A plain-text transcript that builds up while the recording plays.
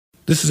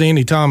This is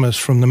Andy Thomas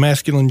from the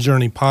Masculine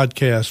Journey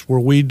podcast, where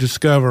we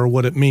discover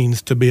what it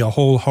means to be a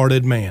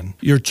wholehearted man.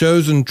 Your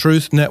chosen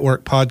Truth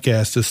Network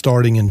podcast is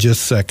starting in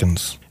just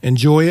seconds.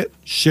 Enjoy it,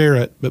 share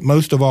it, but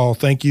most of all,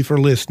 thank you for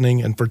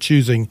listening and for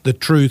choosing the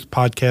Truth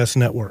Podcast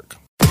Network.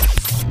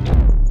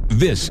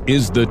 This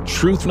is the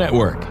Truth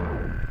Network.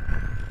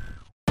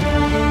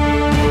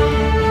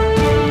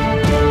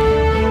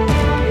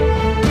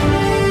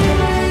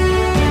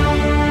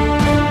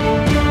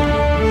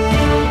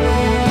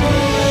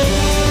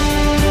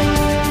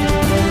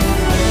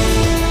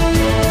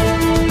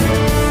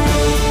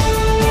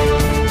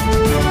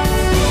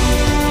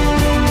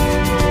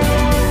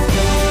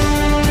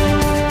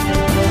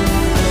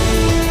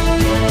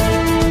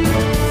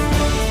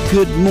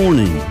 Good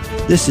morning.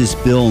 This is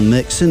Bill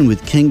Mixon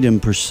with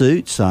Kingdom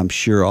Pursuits. I'm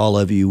sure all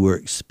of you were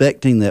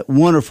expecting that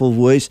wonderful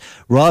voice,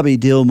 Robbie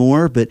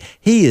Dillmore, but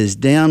he is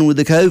down with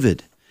the COVID.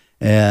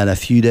 And a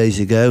few days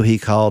ago, he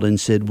called and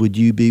said, would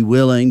you be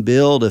willing,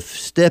 Bill, to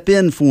step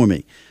in for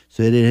me?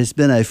 So it has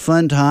been a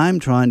fun time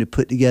trying to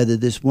put together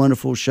this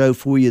wonderful show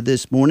for you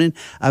this morning.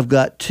 I've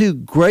got two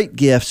great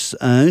guests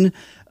on.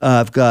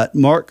 I've got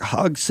Mark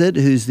Hogsett,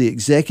 who's the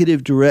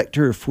Executive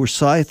Director of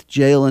Forsyth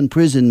Jail and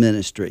Prison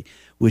Ministry,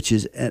 which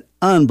is an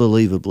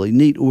unbelievably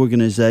neat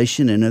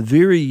organization and a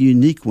very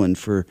unique one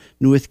for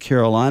North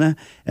Carolina.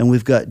 And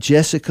we've got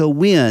Jessica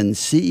Wynn,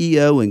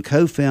 CEO and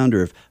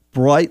co-founder of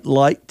Bright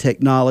Light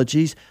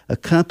Technologies, a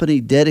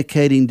company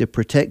dedicating to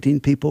protecting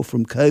people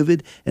from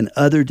COVID and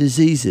other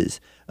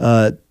diseases.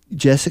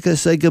 Jessica,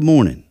 say good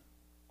morning.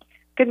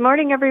 Good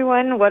morning,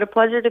 everyone. What a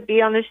pleasure to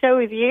be on the show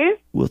with you.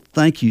 Well,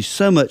 thank you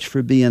so much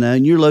for being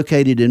on. You're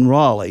located in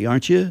Raleigh,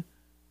 aren't you?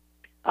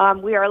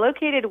 We are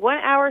located 1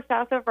 hour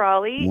south of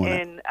Raleigh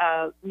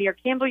near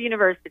Campbell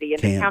University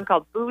in a town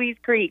called Bowie's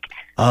Creek.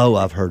 Oh,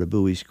 I've heard of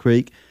Bowie's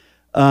Creek.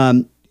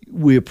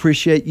 We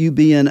appreciate you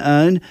being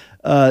on.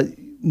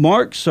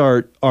 Mark's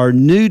our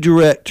new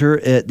director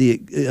at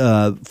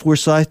the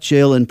Forsyth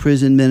Jail and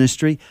Prison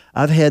Ministry.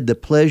 I've had the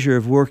pleasure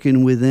of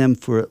working with them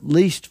for at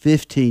least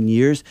 15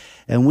 years,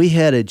 and we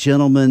had a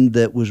gentleman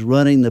that was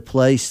running the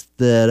place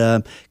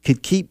that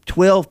could keep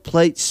 12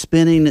 plates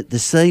spinning at the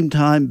same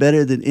time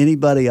better than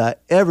anybody I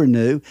ever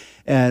knew,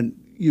 and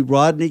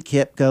Rodney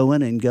kept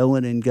going and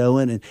going and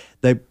going, and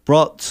they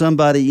brought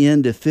somebody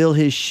in to fill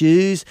his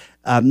shoes.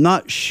 I'm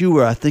not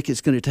sure. I think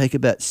it's going to take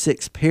about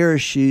 6 pair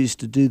of shoes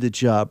to do the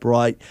job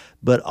right.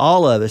 But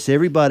all of us,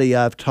 everybody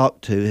I've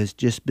talked to, has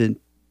just been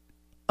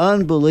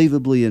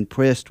unbelievably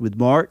impressed with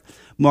Mark.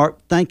 Mark,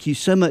 thank you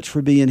so much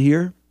for being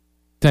here.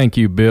 Thank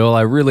you, Bill.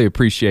 I really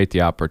appreciate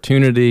the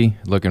opportunity.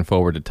 Looking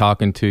forward to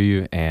talking to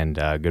you, and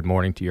good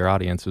morning to your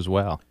audience as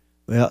well.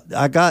 Well,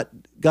 I got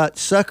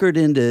suckered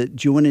into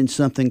joining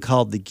something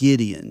called the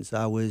Gideons.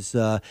 I was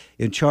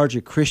in charge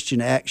of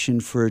Christian Action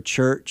for a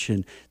church,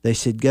 and they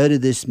said, go to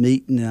this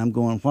meeting, and I'm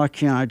going, why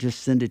can't I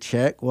just send a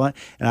check? What?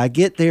 And I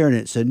get there, and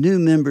it's a new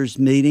members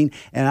meeting,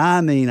 and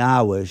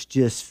I was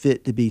just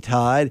fit to be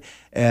tied,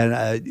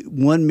 and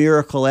one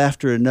miracle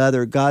after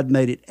another, God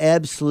made it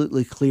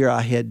absolutely clear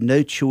I had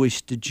no choice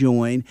to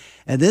join.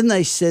 And then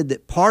they said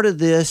that part of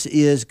this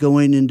is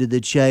going into the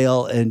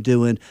jail and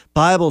doing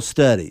Bible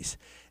studies.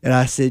 And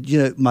I said,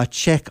 my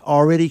check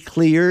already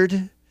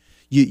cleared.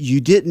 You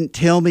didn't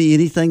tell me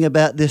anything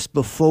about this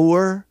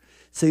before.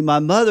 See, my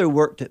mother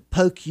worked at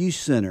Polk Youth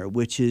Center,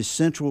 which is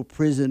central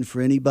prison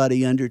for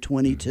anybody under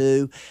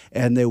 22.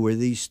 And there were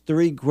these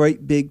 3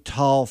 great big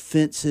tall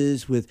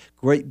fences with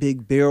great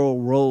big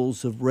barrel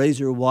rolls of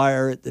razor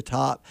wire at the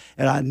top.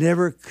 And I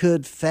never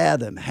could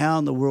fathom how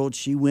in the world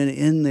she went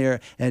in there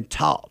and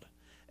taught.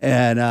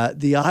 And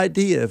the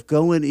idea of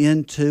going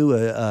into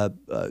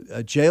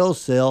a jail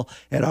cell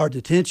at our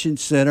detention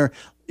center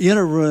in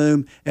a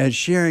room and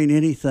sharing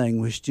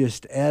anything was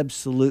just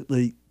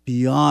absolutely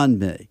beyond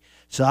me.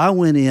 So I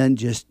went in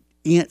just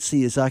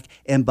antsy as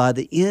and by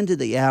the end of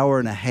the hour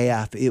and a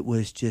half, it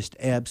was just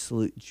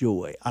absolute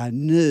joy. I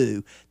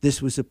knew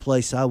this was a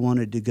place I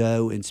wanted to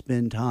go and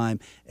spend time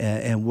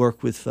and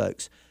work with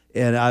folks.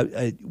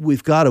 And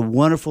we've got a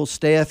wonderful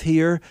staff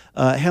here.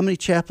 How many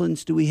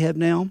chaplains do we have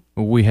now?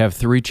 We have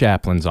 3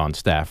 chaplains on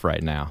staff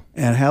right now.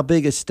 And how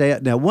big a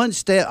staff? Now,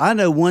 I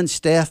know one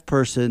staff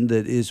person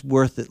that is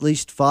worth at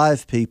least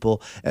 5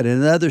 people, and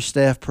another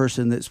staff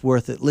person that's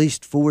worth at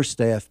least 4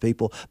 staff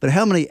people. But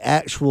how many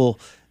actual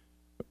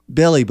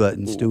belly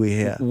buttons do we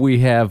have?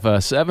 We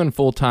have 7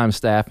 full-time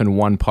staff and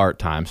 1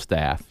 part-time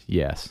staff,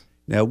 yes.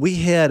 Now, we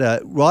had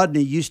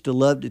Rodney used to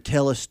love to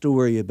tell a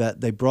story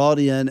about they brought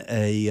in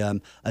a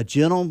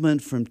gentleman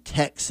from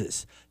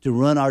Texas to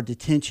run our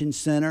detention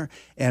center,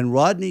 and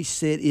Rodney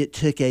said it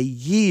took a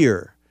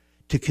year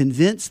to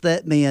convince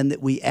that man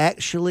that we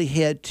actually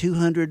had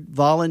 200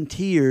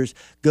 volunteers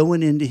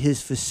going into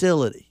his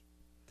facility.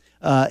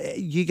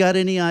 You got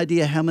any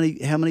idea how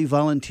many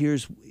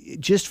volunteers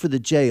just for the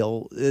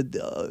jail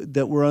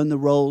that were on the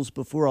rolls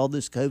before all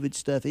this COVID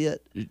stuff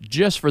hit?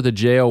 Just for the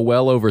jail,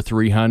 well over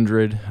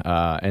 300,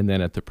 and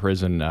then at the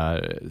prison,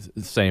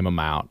 same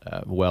amount,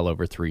 well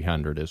over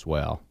 300 as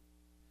well.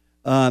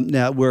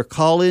 Now, we're a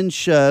call-in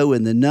show,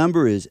 and the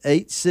number is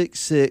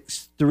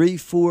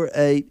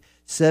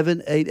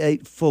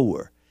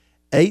 866-348-7884.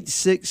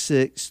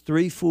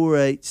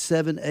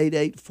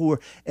 866-348-7884.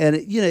 And,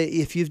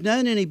 if you've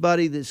known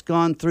anybody that's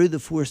gone through the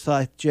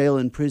Forsyth Jail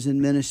and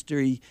Prison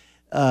Ministry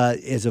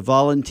as a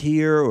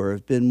volunteer, or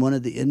have been one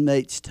of the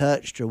inmates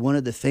touched, or one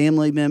of the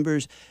family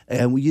members,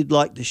 and you'd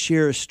like to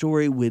share a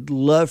story, we'd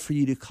love for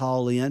you to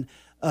call in.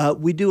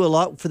 We do a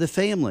lot for the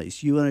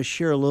families. You want to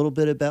share a little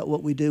bit about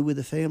what we do with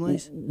the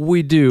families?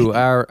 We do.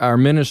 Our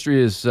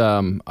ministry is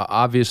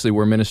obviously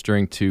we're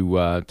ministering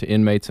to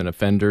inmates and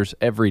offenders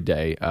every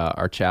day.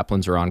 Our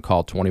chaplains are on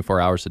call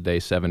 24 hours a day,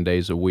 7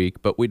 days a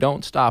week. But we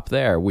don't stop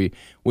there. We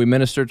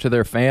minister to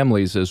their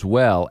families as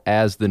well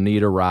as the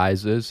need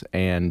arises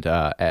and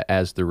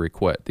as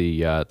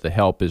the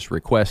help is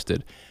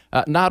requested.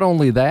 Not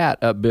only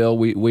that, Bill,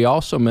 we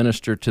also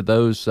minister to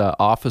those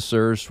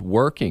officers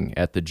working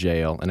at the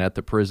jail and at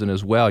the prison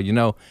as well.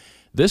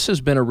 This has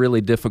been a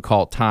really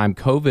difficult time.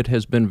 COVID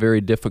has been very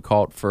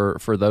difficult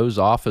for those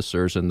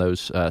officers and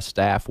those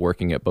staff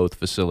working at both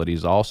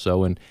facilities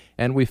also,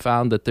 and we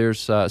found that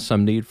there's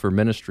some need for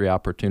ministry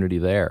opportunity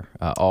there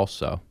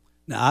also.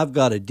 Now, I've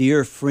got a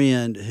dear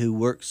friend who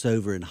works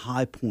over in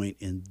High Point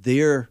in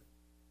their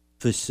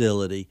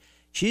facility.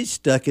 She's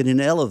stuck in an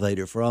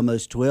elevator for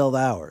almost 12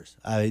 hours.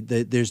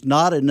 There's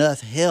not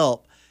enough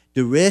help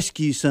to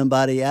rescue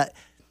somebody out.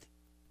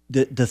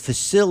 The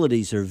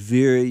facilities are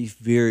very,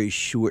 very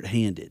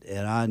short-handed,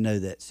 and I know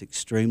that's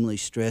extremely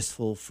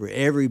stressful for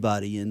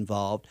everybody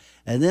involved.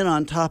 And then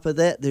on top of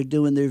that, they're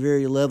doing their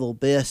very level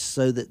best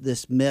so that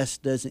this mess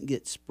doesn't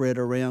get spread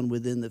around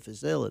within the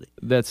facility.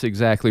 That's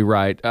exactly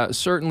right.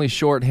 Certainly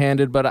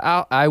short-handed, but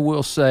I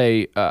will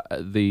say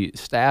the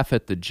staff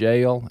at the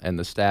jail and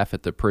the staff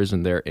at the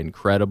prison, they're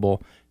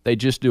incredible. They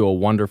just do a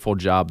wonderful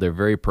job. They're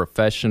very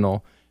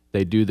professional.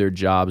 They do their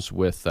jobs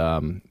with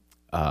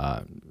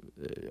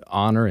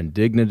honor and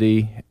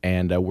dignity,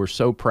 and we're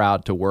so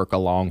proud to work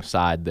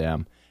alongside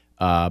them.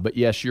 But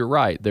yes, you're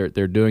right.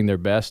 They're doing their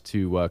best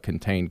to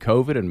contain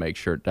COVID and make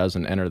sure it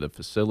doesn't enter the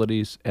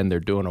facilities, and they're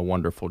doing a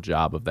wonderful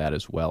job of that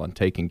as well, and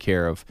taking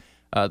care of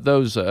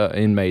those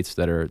inmates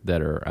that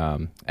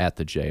are at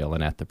the jail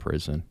and at the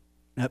prison.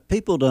 Now,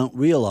 people don't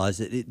realize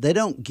it. They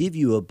don't give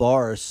you a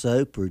bar of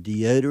soap or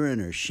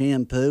deodorant or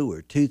shampoo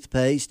or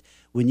toothpaste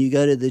when you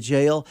go to the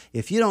jail.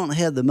 If you don't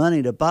have the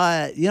money to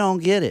buy it, you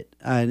don't get it.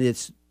 And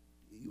it's,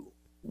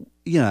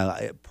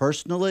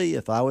 personally,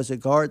 if I was a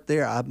guard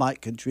there, I might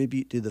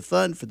contribute to the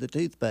fund for the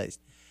toothpaste.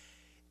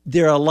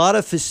 There are a lot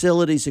of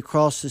facilities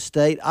across the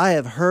state. I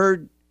have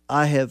heard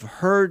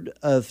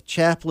of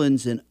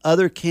chaplains in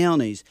other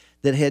counties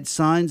that had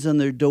signs on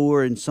their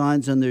door and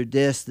signs on their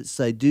desk that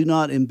say, "Do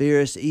not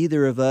embarrass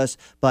either of us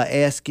by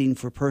asking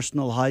for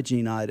personal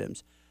hygiene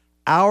items."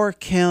 Our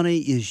county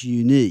is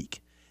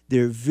unique.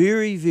 There are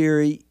very,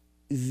 very,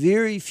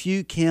 very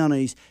few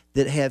counties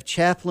that have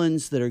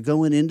chaplains that are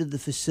going into the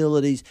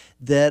facilities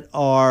that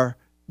are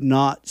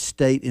not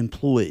state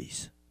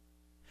employees.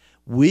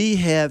 We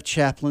have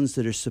chaplains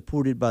that are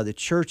supported by the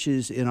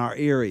churches in our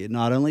area,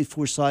 not only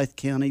Forsyth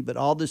County, but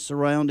all the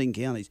surrounding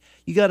counties.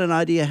 You got an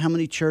idea how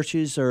many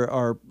churches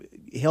are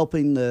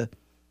helping the...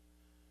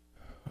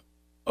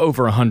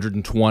 Over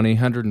 120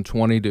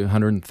 to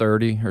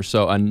 130 or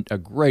so, a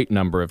great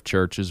number of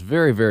churches,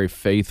 very, very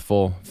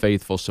faithful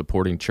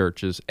supporting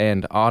churches.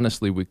 And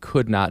honestly, we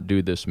could not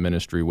do this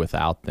ministry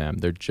without them.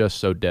 They're just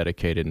so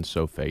dedicated and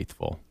so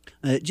faithful.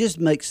 It just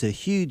makes a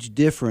huge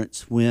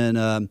difference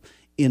when,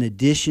 in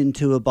addition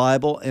to a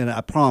Bible, and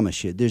I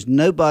promise you, there's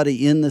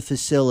nobody in the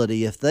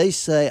facility, if they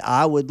say,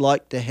 "I would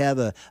like to have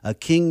a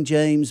King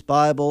James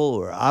Bible,"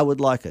 or "I would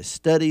like a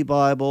study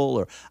Bible,"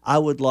 or "I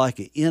would like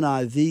an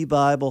NIV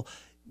Bible,"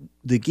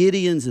 the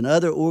Gideons and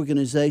other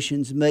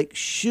organizations make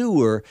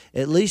sure,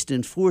 at least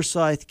in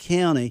Forsyth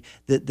County,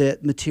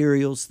 that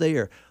material's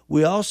there.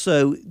 We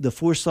also, the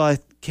Forsyth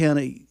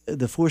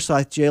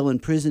Jail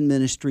and Prison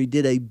Ministry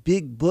did a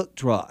big book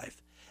drive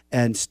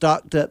and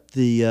stocked up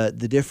the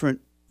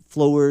different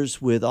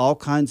floors with all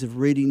kinds of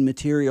reading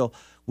material,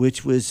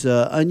 which was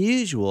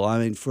unusual. I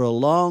mean, for a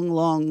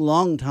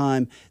long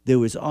time, there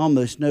was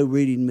almost no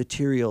reading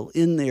material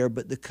in there,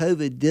 but the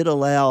COVID did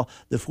allow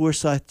the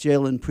Forsyth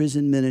Jail and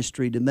Prison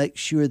Ministry to make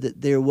sure that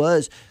there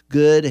was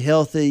good,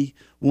 healthy,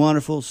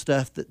 wonderful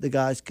stuff that the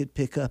guys could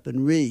pick up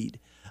and read.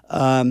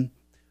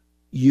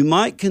 You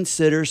might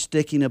consider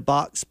sticking a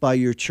box by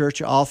your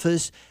church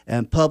office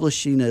and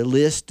publishing a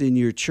list in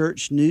your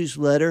church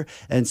newsletter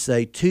and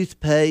say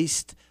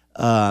toothpaste,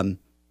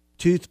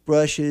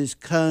 toothbrushes,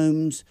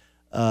 combs,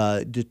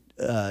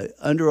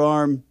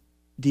 underarm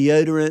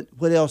deodorant.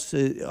 What else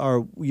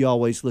are we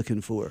always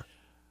looking for?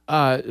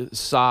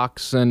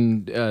 Socks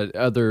and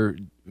other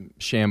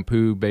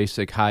shampoo,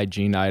 basic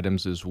hygiene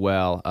items as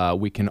well.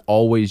 We can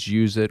always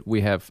use it.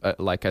 We have,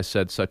 like I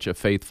said, such a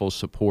faithful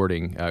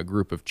supporting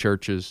group of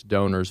churches,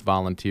 donors,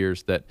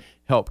 volunteers that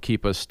help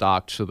keep us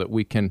stocked so that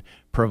we can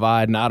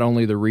provide not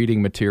only the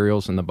reading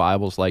materials and the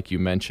Bibles like you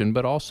mentioned,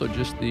 but also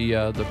just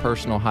the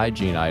personal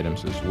hygiene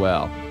items as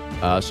well.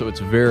 So it's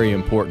very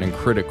important and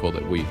critical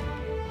that we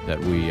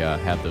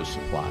have those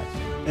supplies.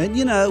 And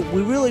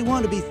we really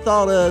want to be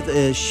thought of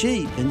as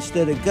sheep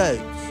instead of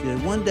goats.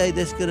 One day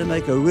that's going to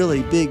make a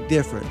really big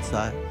difference.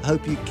 I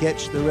hope you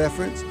catch the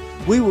reference.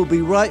 We will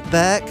be right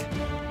back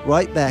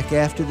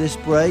after this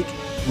break.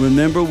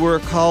 Remember, we're a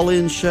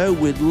call-in show.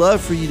 We'd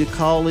love for you to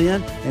call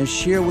in and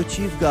share what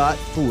you've got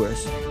for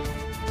us.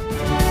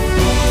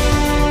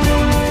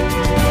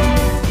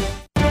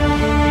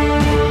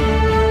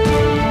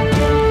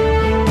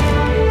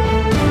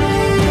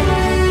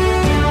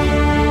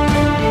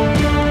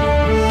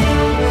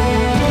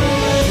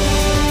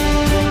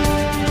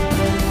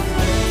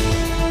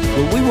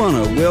 Well, we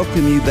want to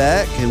welcome you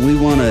back, and we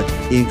want to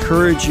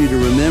encourage you to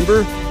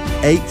remember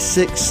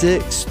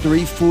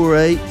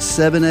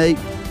 866-348-7884,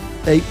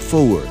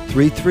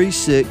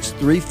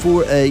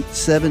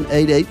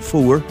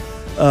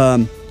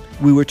 336-348-7884.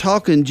 We were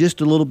talking just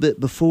a little bit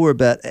before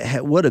about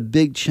what a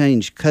big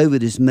change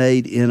COVID has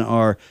made in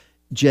our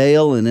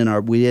jail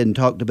and we hadn't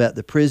talked about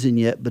the prison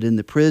yet, but in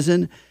the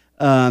prison.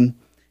 And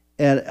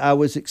I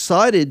was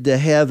excited to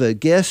have a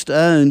guest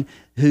on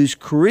whose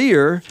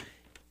career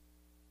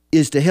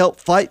is to help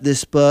fight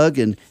this bug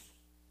and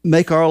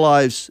make our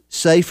lives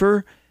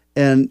safer.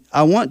 And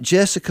I want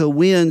Jessica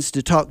Wins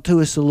to talk to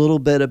us a little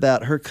bit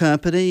about her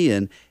company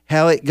and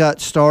how it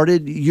got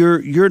started.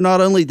 You're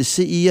not only the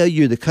CEO,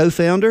 you're the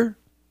co-founder?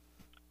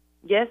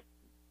 Yes,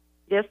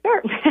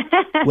 sir.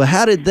 Well,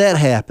 how did that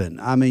happen?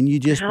 I mean, you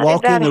just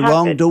walk in the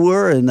wrong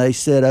door and they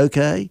said,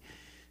 okay?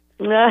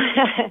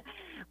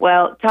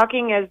 Well,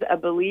 talking as a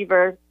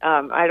believer,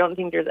 I don't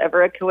think there's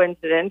ever a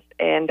coincidence.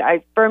 And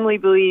I firmly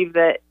believe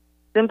that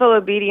simple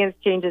obedience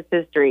changes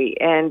history.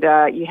 And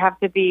you have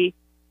to be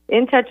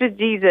in touch with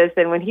Jesus,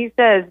 and when he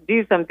says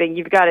do something,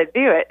 you've got to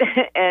do it.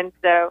 And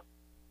so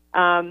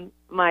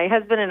my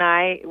husband and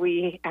I,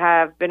 we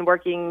have been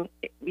working,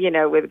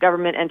 with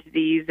government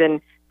entities and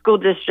school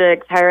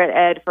districts, higher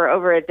ed for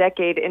over a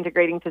decade,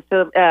 integrating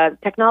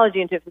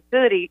technology into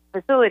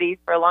facilities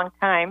for a long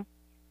time.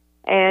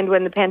 And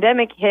when the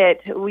pandemic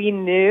hit, we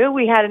knew,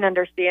 we had an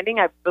understanding.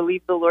 I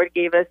believe the Lord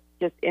gave us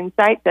just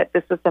insight that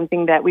this was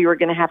something that we were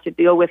going to have to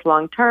deal with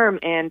long term.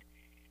 And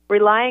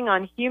relying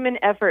on human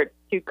efforts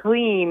to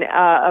clean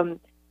a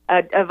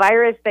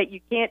virus that you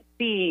can't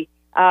see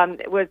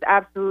was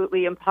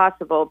absolutely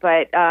impossible.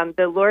 But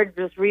the Lord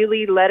just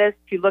really led us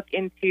to look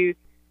into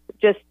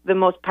just the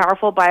most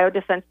powerful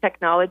biodefense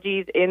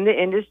technologies in the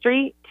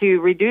industry to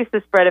reduce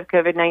the spread of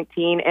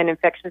COVID-19 and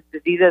infectious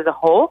disease as a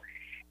whole.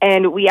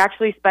 And we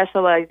actually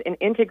specialize in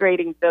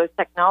integrating those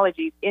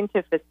technologies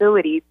into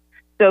facilities.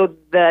 So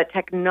the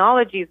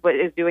technology is what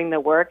is doing the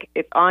work.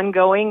 It's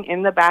ongoing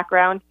in the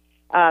background,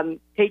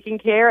 taking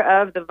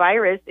care of the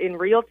virus in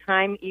real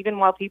time, even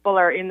while people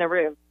are in the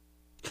room.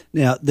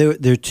 Now, there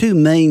are two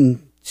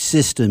main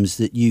systems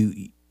that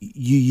you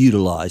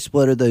utilize.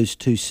 What are those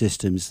two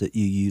systems that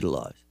you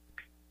utilize?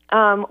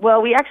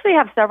 Well, we actually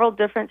have several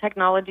different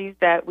technologies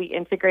that we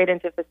integrate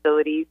into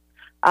facilities.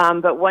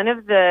 But one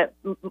of the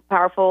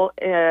powerful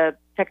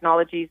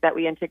technologies that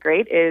we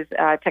integrate is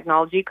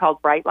technology called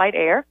Bright Light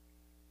Air.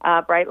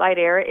 Bright Light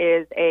Air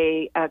is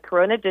a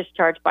corona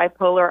discharge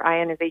bipolar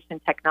ionization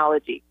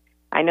technology.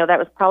 I know that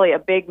was probably a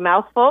big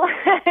mouthful,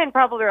 and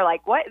probably are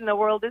like, what in the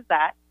world is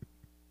that?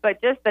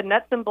 But just the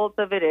nuts and bolts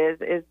of it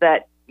is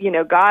that,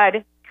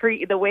 God,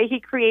 the way he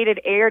created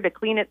air to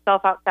clean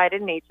itself outside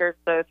in nature,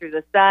 so through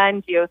the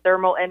sun,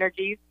 geothermal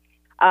energies,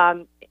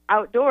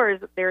 outdoors,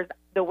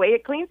 the way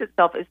it cleans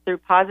itself is through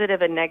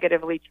positive and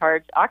negatively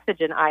charged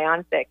oxygen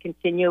ions that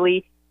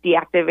continually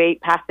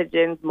deactivate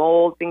pathogens,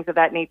 mold, things of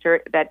that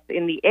nature that's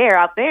in the air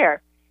out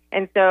there.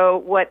 And so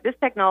what this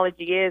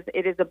technology is,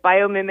 it is a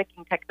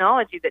biomimicking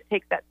technology that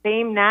takes that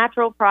same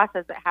natural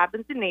process that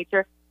happens in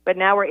nature, but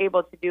now we're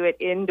able to do it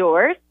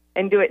indoors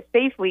and do it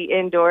safely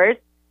indoors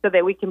so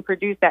that we can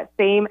produce that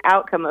same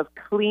outcome of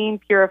clean,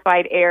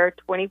 purified air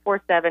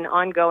 24/7,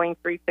 ongoing,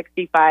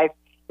 365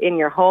 in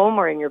your home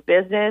or in your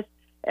business,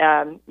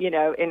 in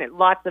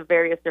lots of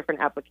various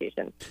different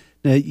applications.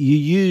 Now, you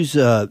use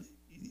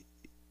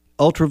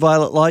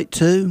ultraviolet light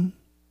too?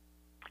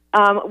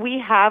 We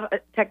have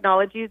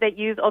technologies that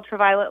use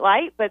ultraviolet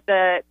light, but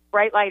the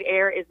Bright Light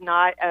Air is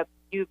not a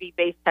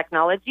UV-based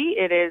technology.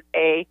 It is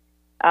a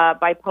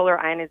bipolar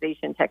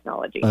ionization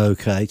technology.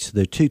 Okay, so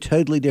they're two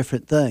totally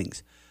different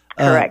things.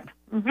 Correct.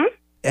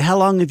 How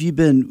long have you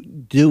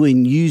been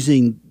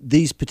using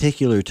these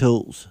particular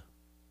tools?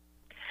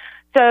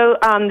 So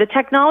the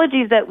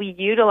technologies that we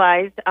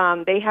utilize,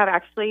 they have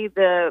actually,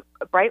 the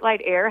Bright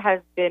Light Air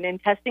has been in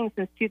testing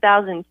since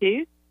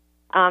 2002,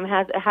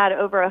 has had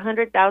over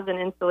 100,000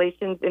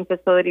 installations in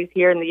facilities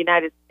here in the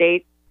United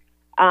States.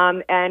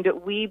 And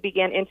we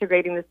began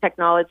integrating this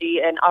technology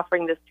and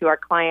offering this to our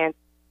clients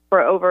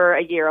for over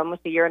a year,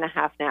 almost a year and a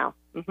half now.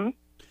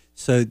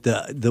 So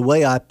the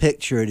way I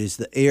picture it is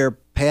the air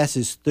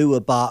passes through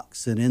a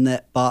box, and in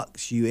that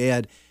box you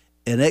add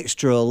an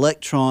extra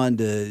electron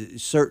to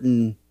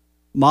certain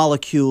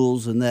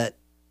molecules, and that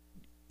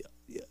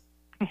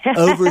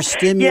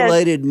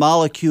overstimulated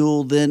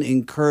molecule then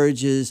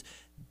encourages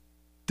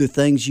the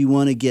things you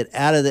want to get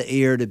out of the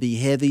air to be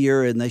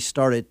heavier, and they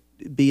started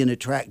being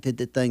attracted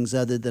to things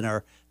other than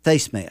our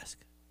face mask.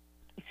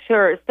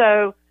 Sure.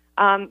 So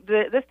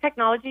this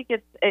technology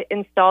gets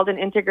installed and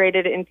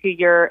integrated into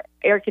your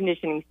air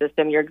conditioning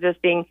system, your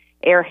existing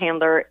air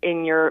handler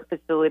in your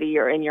facility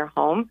or in your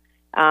home.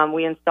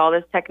 We install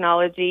this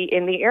technology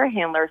in the air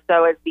handler.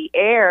 So as the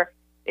air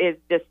is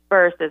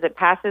dispersed, as it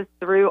passes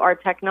through our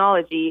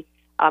technology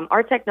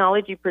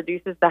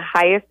produces the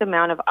highest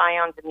amount of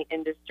ions in the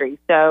industry.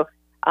 So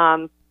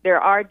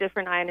there are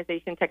different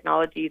ionization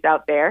technologies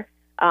out there.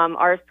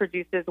 Ours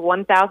produces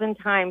 1,000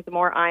 times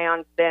more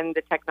ions than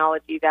the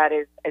technology that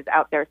is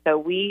out there.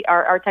 So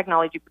our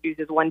technology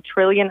produces 1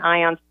 trillion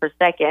ions per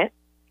second.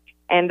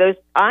 And those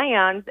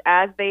ions,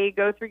 as they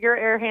go through your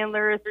air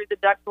handler, through the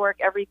ductwork,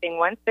 everything,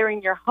 once they're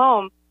in your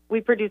home,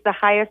 we produce the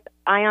highest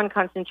ion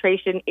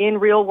concentration in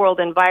real-world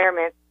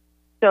environments.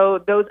 So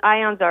those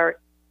ions are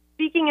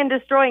seeking and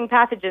destroying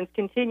pathogens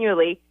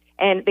continually,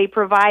 and they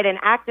provide an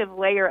active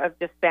layer of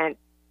defense.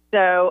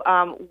 So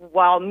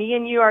while me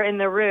and you are in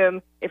the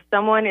room, if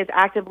someone is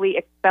actively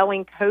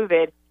expelling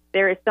COVID,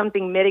 there is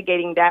something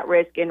mitigating that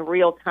risk in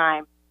real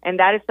time. And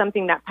that is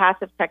something that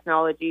passive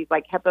technologies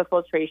like HEPA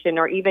filtration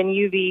or even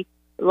UV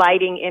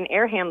lighting in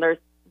air handlers,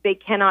 they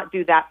cannot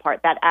do that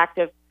part, that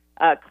active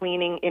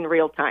cleaning in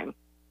real time.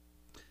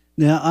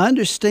 Now, I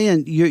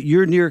understand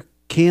you're near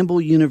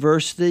Campbell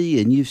University,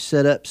 and you've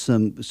set up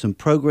some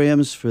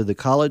programs for the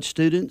college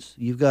students.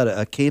 You've got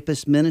a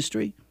campus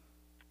ministry.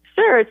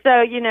 Sure.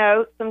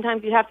 So,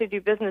 sometimes you have to do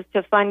business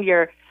to fund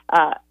your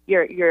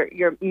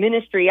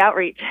ministry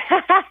outreach.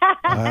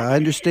 I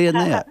understand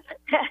that.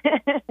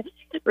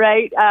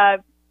 Right.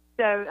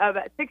 So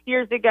about 6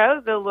 years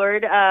ago, the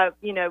Lord,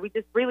 we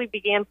just really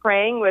began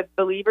praying with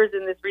believers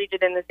in this region,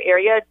 in this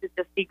area,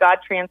 to see God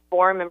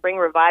transform and bring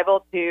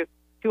revival to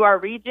our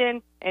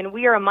region. And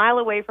we are a mile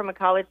away from a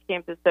college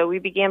campus, so we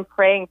began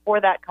praying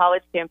for that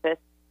college campus.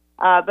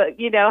 But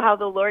you know how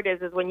the Lord is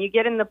when you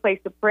get in the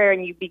place of prayer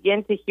and you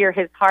begin to hear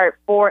his heart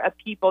for a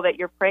people that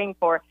you're praying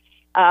for,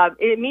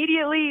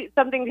 immediately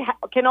something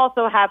can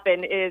also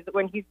happen is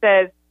when he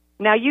says,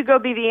 now you go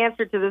be the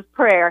answer to this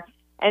prayer.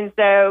 And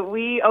so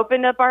we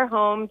opened up our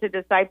home to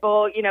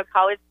disciple,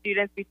 college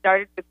students. We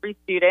started with 3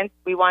 students.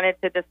 We wanted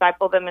to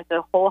disciple them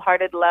into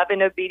wholehearted love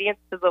and obedience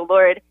to the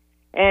Lord.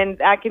 And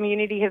that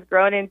community has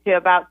grown into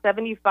about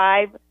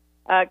 75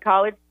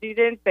 college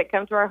students that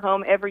come to our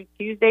home every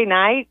Tuesday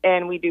night,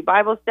 and we do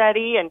Bible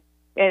study,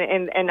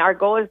 and our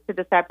goal is to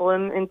disciple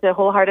them into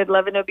wholehearted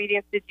love and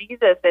obedience to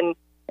Jesus. And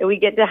we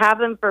get to have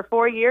them for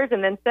 4 years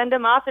and then send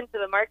them off into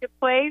the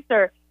marketplace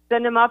or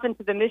send them off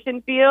into the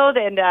mission field,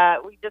 and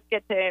we just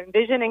get to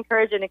envision,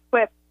 encourage, and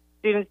equip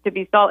students to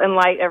be salt and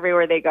light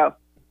everywhere they go.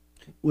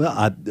 Well,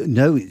 I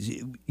know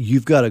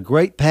you've got a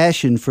great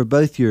passion for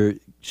both your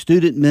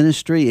student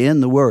ministry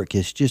and the work.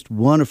 It's just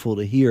wonderful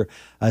to hear.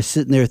 I was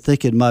sitting there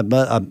thinking,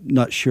 I'm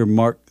not sure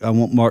I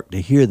want Mark to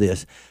hear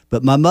this,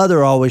 but my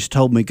mother always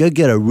told me, go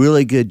get a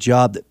really good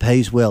job that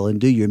pays well and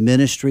do your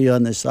ministry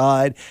on the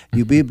side.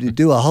 You'll be able to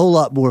do a whole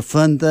lot more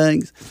fun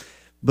things.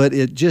 But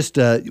it's just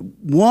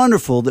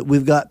wonderful that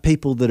we've got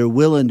people that are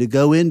willing to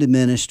go into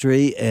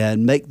ministry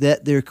and make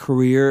that their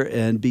career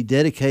and be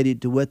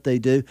dedicated to what they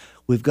do.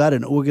 We've got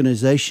an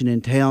organization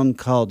in town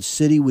called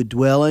City with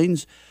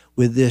Dwellings,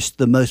 with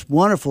the most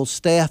wonderful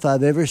staff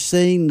I've ever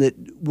seen that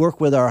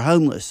work with our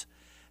homeless.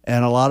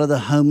 And a lot of the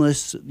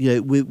homeless,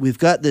 we've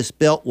got this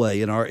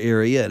beltway in our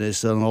area, and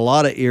it's in a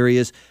lot of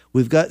areas.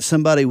 We've got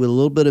somebody with a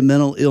little bit of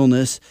mental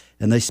illness,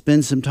 and they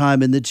spend some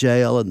time in the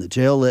jail, and the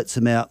jail lets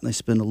them out, and they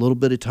spend a little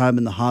bit of time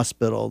in the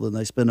hospital, then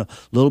they spend a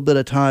little bit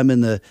of time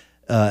in the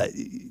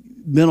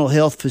mental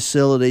health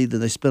facility, then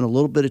they spend a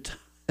little bit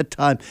of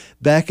time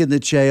back in the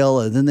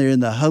jail, and then they're in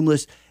the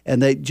homeless,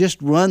 and they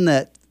just run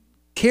that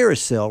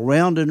carousel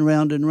round and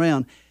round and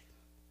round.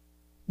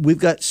 We've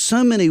got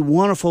so many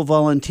wonderful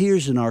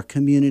volunteers in our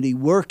community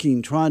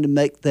working, trying to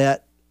make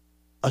that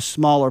a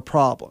smaller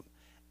problem.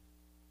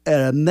 It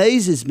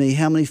amazes me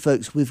how many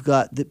folks we've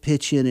got that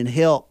pitch in and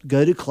help,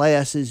 go to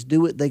classes, do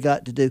what they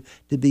got to do,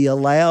 to be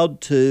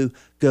allowed to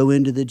go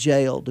into the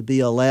jail, to be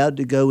allowed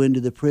to go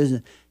into the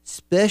prison,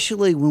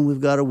 especially when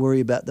we've got to worry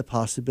about the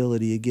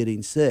possibility of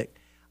getting sick.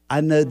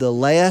 I know the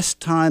last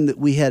time that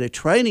we had a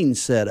training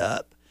set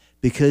up,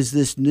 because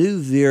this new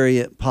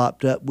variant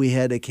popped up, we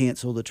had to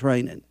cancel the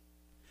training.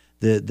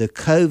 The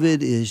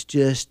COVID is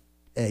just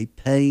a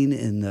pain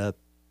in the.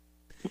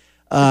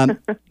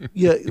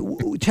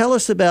 Tell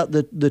us about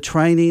the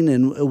training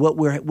and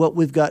what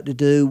we've got to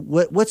do.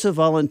 What's a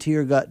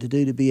volunteer got to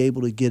do to be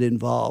able to get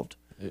involved?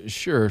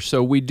 Sure.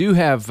 So we do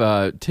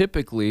have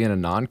typically in a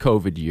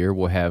non-COVID year,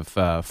 we'll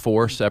have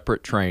 4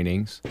 separate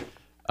trainings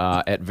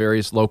at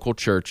various local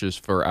churches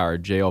for our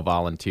jail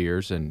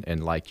volunteers.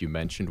 And like you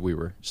mentioned, we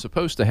were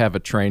supposed to have a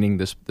training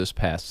this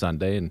past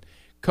Sunday, and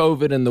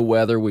COVID and the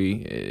weather,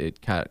 it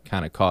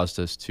kind of caused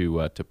us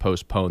to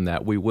postpone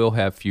that. We will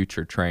have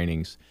future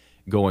trainings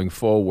going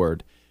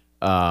forward.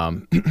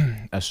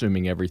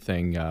 assuming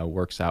everything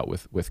works out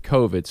with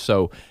COVID.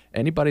 So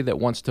anybody that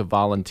wants to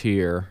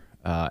volunteer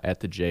at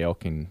the jail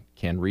can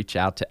reach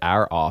out to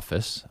our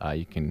office.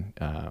 You can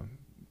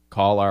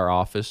call our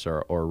office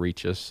or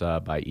reach us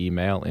by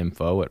email,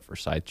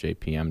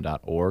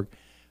 info@forsythjpm.org.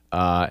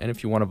 And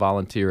if you want to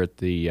volunteer at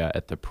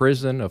the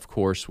prison, of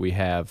course, we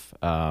have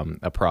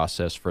a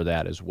process for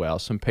that as well.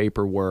 Some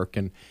paperwork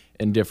and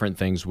different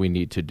things we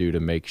need to do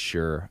to make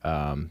sure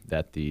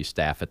that the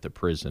staff at the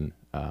prison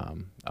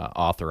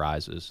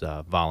authorizes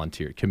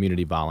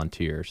community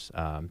volunteers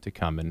to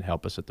come and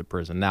help us at the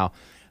prison. Now,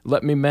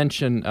 let me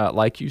mention,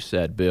 like you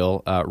said,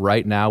 Bill,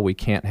 right now we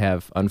can't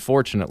have,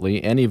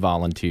 unfortunately, any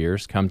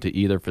volunteers come to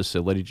either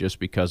facility just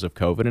because of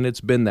COVID, and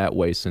it's been that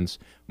way since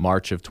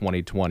March of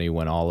 2020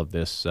 when all of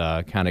this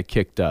kind of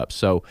kicked up.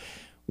 So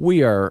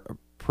we are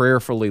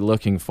prayerfully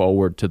looking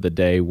forward to the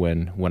day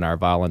when our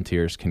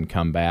volunteers can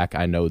come back.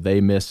 I know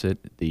they miss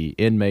it. The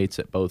inmates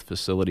at both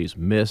facilities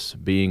miss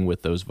being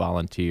with those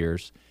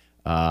volunteers.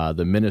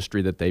 The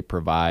ministry that they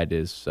provide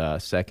is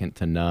second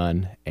to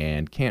none,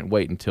 and can't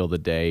wait until the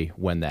day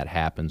when that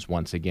happens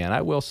once again.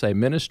 I will say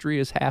ministry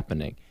is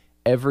happening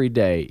every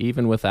day,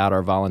 even without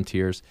our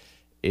volunteers.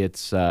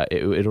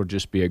 It'll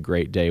just be a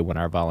great day when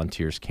our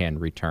volunteers can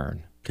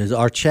return. Because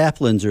our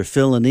chaplains are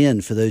filling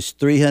in for those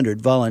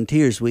 300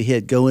 volunteers we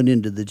had going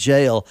into the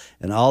jail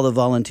and all the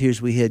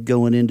volunteers we had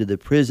going into the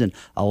prison.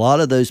 A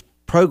lot of those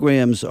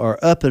programs are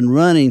up and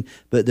running,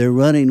 but they're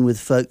running with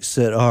folks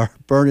that are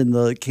burning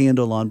the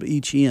candle on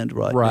each end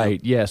right now. Right,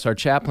 yes. Our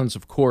chaplains,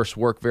 of course,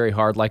 work very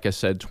hard. Like I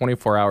said,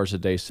 24 hours a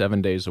day,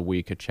 7 days a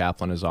week, a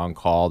chaplain is on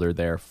call. They're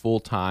there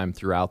full-time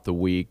throughout the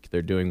week.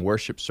 They're doing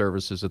worship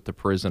services at the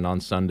prison on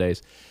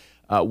Sundays.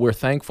 We're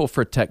thankful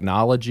for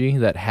technology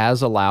that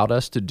has allowed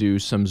us to do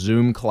some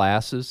Zoom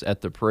classes at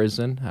the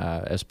prison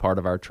as part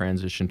of our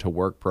Transition to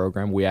Work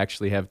program. We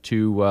actually have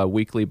 2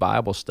 weekly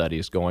Bible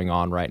studies going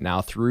on right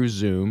now through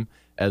Zoom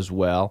as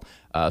well.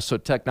 So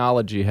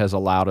technology has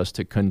allowed us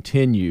to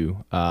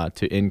continue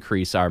to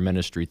increase our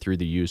ministry through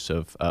the use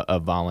of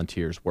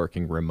volunteers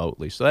working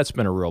remotely. So that's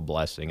been a real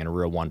blessing and a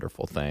real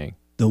wonderful thing.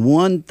 The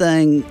one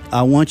thing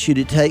I want you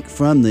to take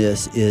from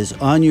this is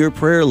on your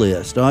prayer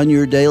list, on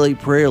your daily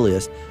prayer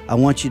list, I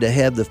want you to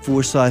have the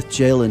Forsyth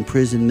Jail and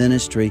Prison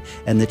Ministry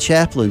and the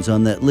chaplains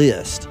on that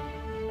list.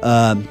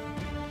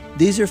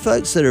 These are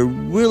folks that are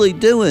really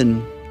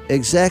doing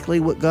exactly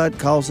what God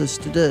calls us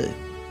to do.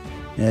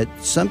 And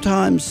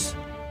sometimes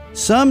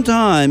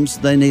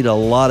they need a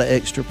lot of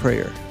extra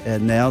prayer,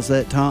 and now's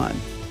that time.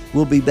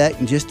 We'll be back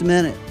in just a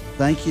minute.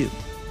 Thank you.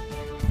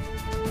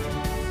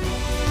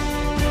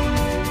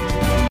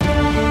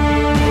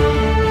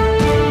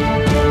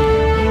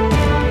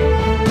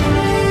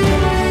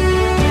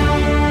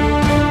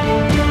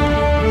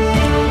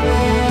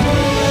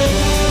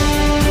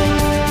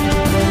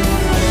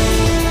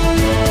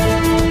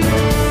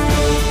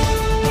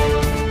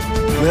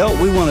 Well,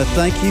 we want to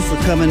thank you for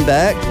coming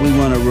back. We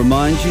want to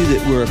remind you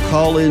that we're a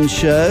call-in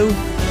show.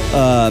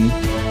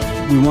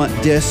 We want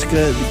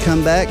Jessica to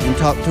come back and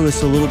talk to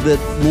us a little bit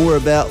more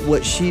about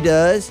what she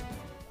does.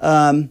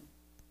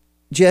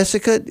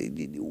 Jessica,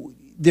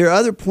 there are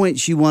other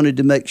points you wanted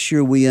to make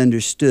sure we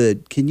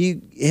understood. Can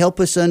you help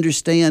us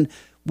understand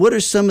what are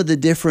some of the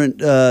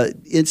different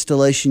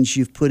installations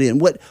you've put in?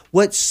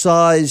 What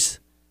size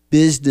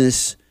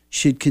business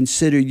should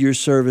consider your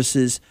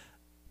services?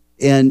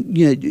 And,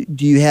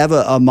 do you have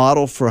a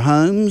model for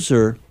homes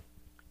or?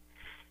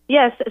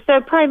 Yes. So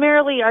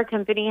primarily our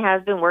company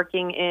has been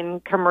working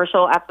in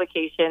commercial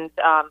applications,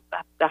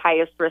 the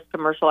highest risk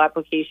commercial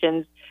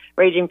applications,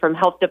 ranging from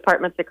health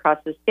departments across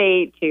the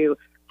state to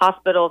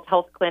hospitals,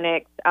 health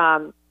clinics,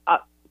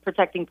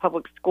 protecting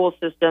public school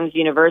systems,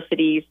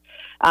 universities,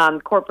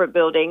 corporate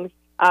buildings.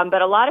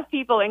 But a lot of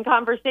people in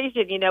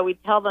conversation, we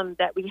tell them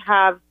that we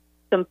have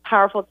some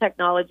powerful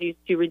technologies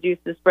to reduce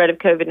the spread of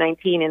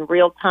COVID-19 in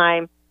real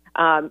time.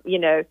 And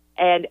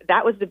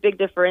that was the big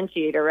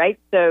differentiator, right?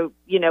 So,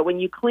 when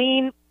you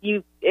clean,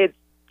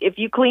 if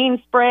you clean,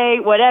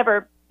 spray,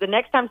 whatever, the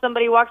next time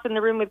somebody walks in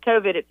the room with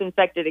COVID, it's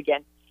infected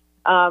again.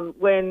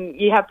 When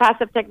you have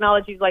passive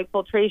technologies like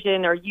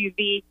filtration or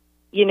UV,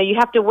 you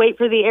have to wait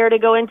for the air to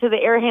go into the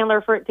air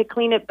handler for it to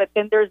clean it, but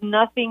then there's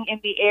nothing in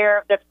the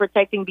air that's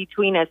protecting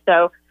between us.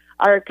 So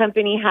our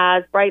company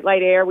has Bright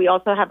Light Air. We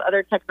also have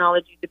other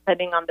technologies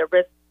depending on the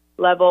risk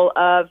level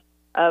of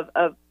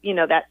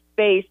that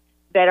space,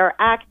 that are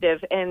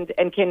active and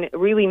can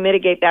really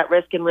mitigate that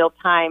risk in real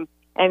time.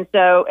 And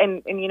so,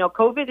 and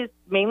COVID is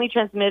mainly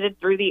transmitted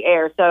through the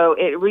air. So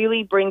it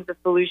really brings a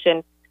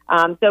solution.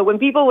 So when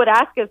people would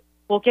ask us,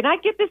 well, can I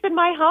get this in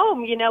my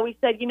home? We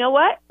said,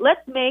 what?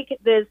 Let's make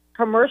this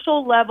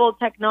commercial level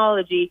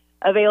technology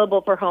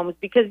available for homes,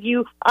 because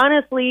you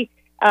honestly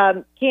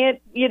can't,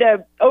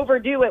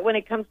 overdo it when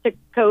it comes to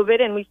COVID.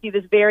 And we see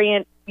this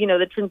variant,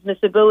 the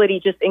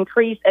transmissibility just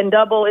increase and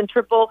double and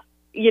triple,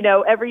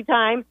 every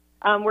time.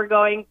 We're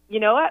going,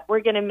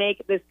 we're going to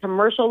make this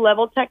commercial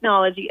level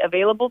technology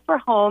available for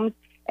homes.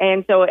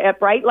 And so at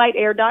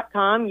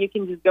brightlightair.com, you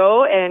can just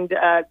go and,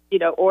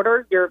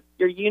 order your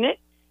unit.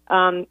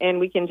 and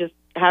we can just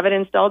have it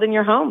installed in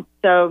your home.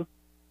 So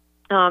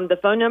the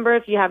phone number,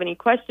 if you have any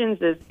questions,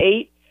 is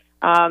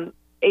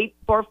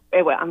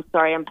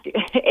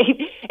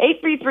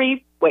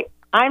 833. Wait,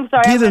 I'm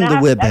sorry. Give them the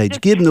webpage.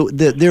 Give them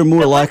they're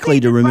more likely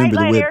to remember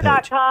the webpage.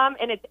 BrightlightAir.com,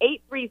 and it's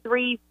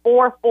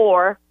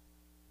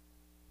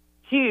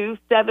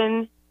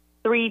 833-44-27328.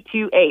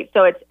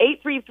 So it's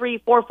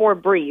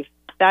 833-44-BRIEF.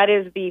 That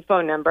is the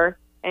phone number,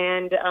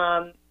 and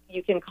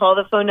you can call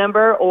the phone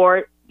number,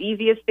 or the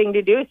easiest thing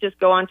to do is just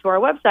go onto our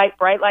website,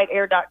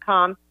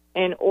 BrightlightAir.com,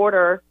 and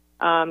order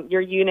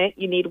your unit.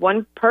 You need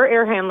one per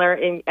air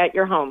handler at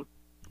your home.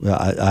 Well,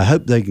 I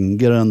hope they can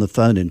get on the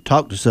phone and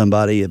talk to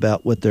somebody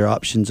about what their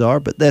options are,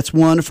 but that's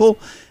wonderful.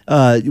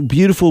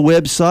 Beautiful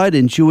website.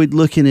 Enjoyed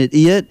looking at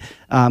it.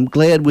 I'm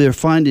glad we're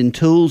finding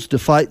tools to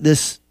fight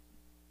this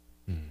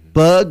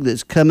bug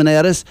that's coming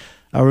at us.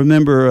 I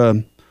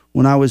remember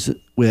when I was,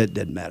 well, it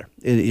doesn't matter.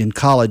 In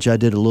college, I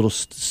did a little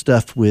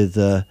stuff with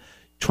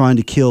trying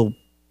to kill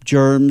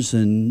germs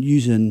and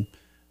using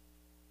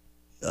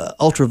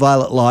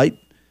ultraviolet light.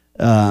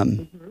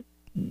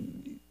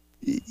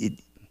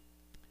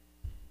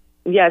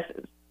 Yes,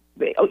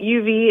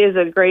 UV is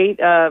a great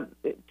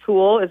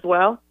tool as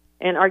well.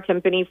 And our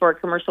company, for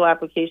commercial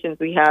applications,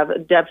 we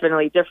have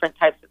definitely different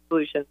types of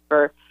solutions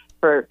for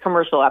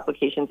commercial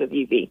applications of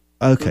UV.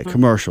 Okay,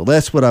 commercial.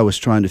 That's what I was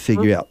trying to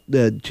figure out.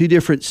 The two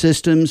different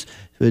systems,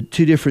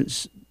 two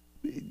different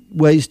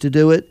ways to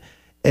do it.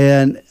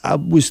 And I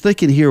was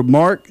thinking here,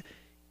 Mark,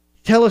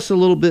 tell us a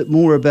little bit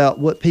more about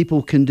what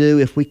people can do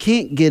if we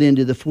can't get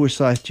into the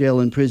Forsyth Jail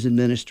and Prison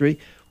Ministry.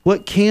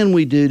 What can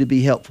we do to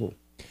be helpful?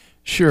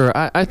 Sure.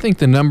 I think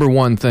the number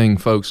one thing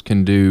folks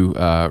can do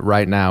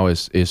right now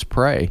is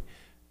pray.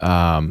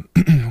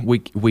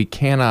 We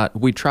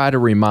try to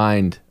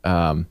remind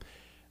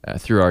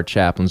through our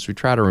chaplains, we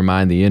try to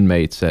remind the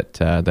inmates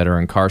that are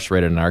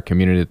incarcerated in our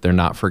community that they're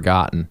not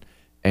forgotten.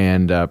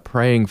 And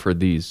praying for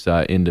these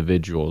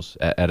individuals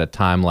at a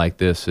time like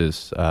this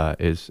is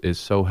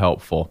so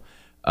helpful.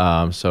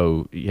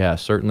 So yeah,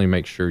 certainly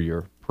make sure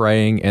you're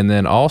praying. And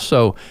then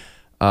also,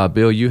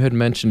 Bill, you had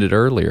mentioned it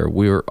earlier.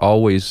 We're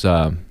always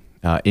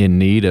in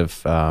need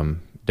of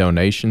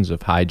donations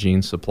of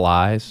hygiene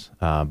supplies,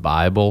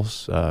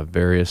 Bibles,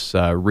 various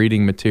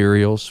reading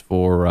materials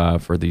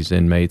for these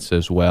inmates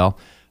as well.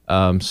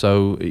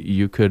 So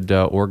you could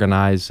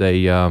organize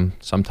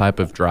some type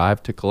of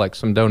drive to collect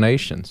some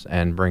donations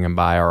and bring them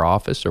by our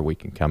office, or we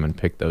can come and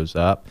pick those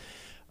up.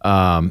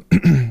 And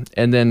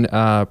then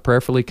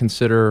prayerfully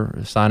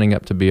consider signing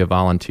up to be a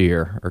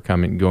volunteer, or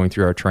going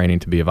through our training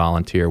to be a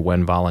volunteer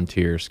when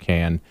volunteers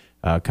can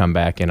come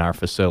back in our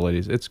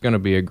facilities. It's going to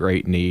be a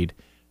great need.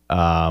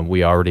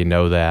 We already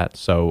know that.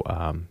 So,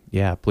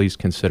 please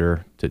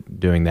consider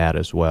doing that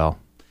as well.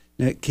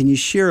 Now, can you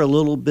share a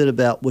little bit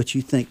about what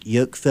you think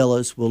Yoke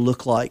Fellows will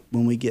look like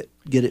when we get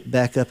it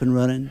back up and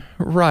running?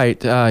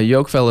 Right.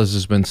 Yoke Fellows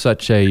has been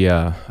such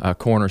a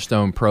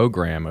cornerstone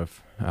program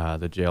of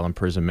the jail and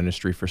prison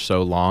ministry for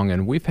so long,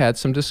 and we've had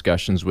some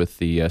discussions with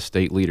the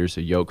state leaders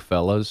of Yoke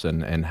Fellows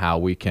and how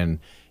we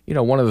can,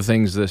 one of the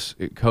things this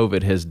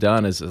COVID has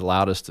done is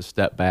allowed us to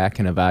step back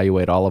and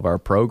evaluate all of our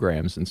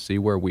programs and see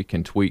where we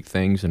can tweak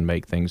things and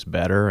make things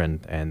better,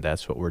 and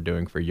that's what we're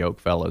doing for Yoke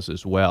Fellows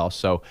as well.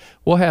 So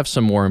we'll have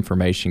some more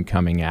information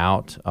coming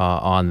out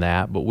on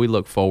that, but we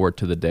look forward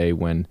to the day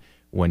when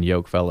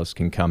Yoke Fellows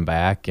can come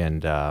back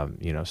and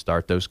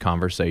start those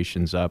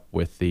conversations up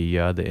with the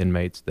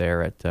inmates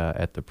there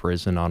at the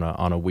prison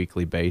on a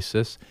weekly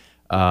basis.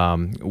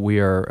 We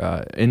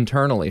are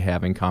internally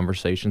having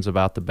conversations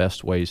about the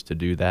best ways to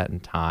do that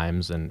and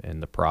times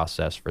and the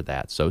process for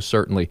that. So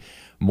certainly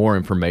more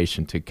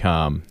information to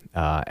come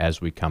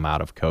as we come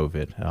out of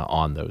COVID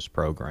on those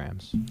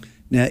programs.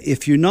 Now,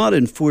 if you're not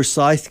in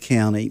Forsyth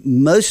County,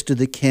 most of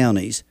the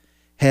counties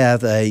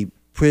have a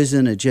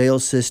prison, a jail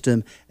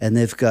system, and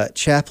they've got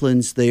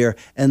chaplains there,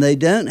 and they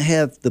don't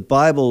have the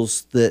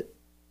Bibles that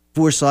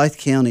Forsyth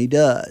County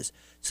does.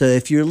 So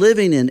if you're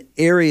living in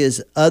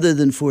areas other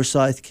than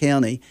Forsyth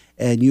County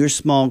and your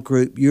small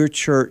group, your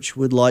church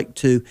would like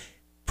to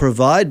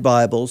provide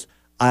Bibles,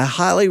 I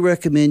highly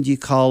recommend you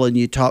call and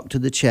you talk to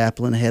the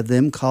chaplain, have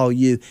them call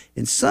you.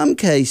 In some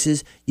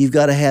cases, you've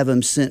got to have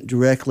them sent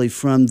directly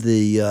from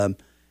the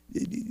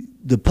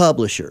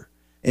publisher.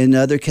 In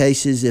other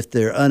cases, if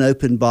they're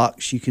unopened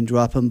box, you can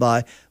drop them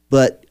by.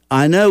 But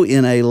I know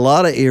in a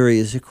lot of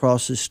areas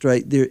across the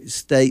state,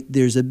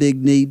 there's a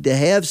big need to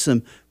have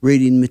some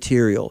reading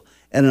material.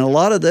 And in a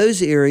lot of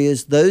those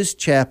areas, those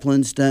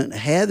chaplains don't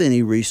have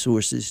any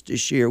resources to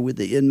share with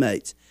the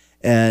inmates.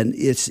 And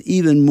it's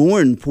even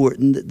more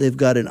important that they've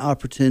got an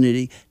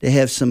opportunity to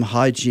have some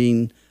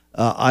hygiene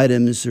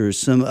items or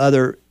some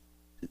other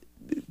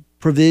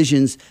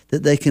provisions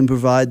that they can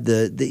provide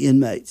the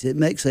inmates. It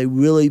makes a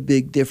really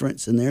big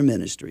difference in their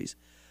ministries.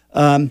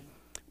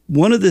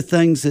 One of the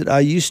things that I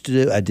used to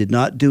do, I did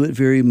not do it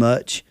very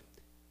much,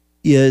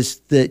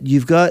 is that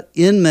you've got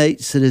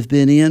inmates that have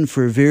been in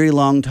for a very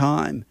long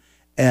time.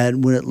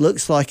 And when it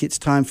looks like it's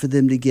time for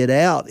them to get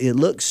out, it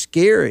looks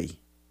scary.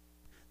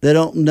 They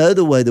don't know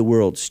the way the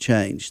world's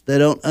changed. They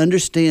don't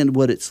understand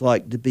what it's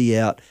like to be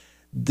out.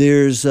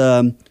 There's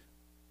a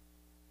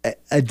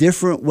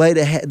different way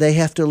they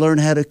have to learn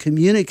how to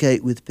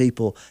communicate with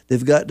people.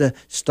 They've got to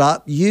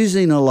stop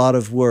using a lot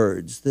of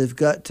words. They've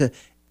got to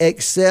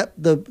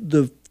accept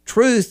the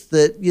truth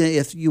that, you know,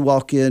 if you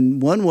walk in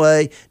one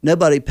way,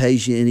 nobody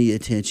pays you any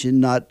attention.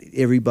 Not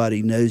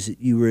everybody knows that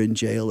you were in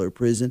jail or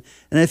prison.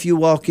 And if you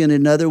walk in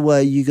another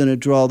way, you're going to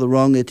draw the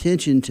wrong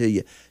attention to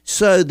you.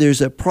 So there's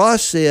a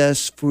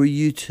process for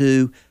you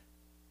to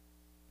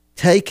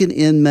take an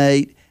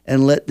inmate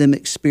and let them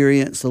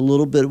experience a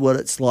little bit of what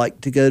it's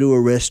like to go to a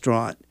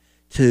restaurant,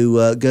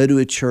 to go to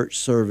a church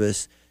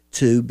service,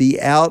 to be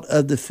out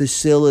of the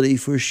facility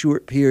for a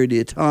short period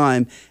of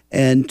time,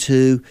 and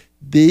to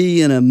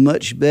be in a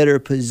much better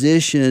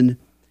position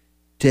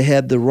to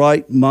have the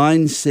right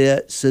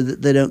mindset so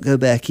that they don't go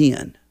back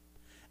in.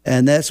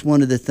 And that's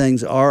one of the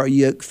things our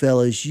yoke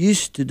fellows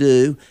used to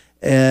do,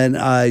 and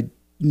I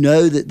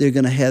know that they're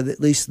going to have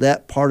at least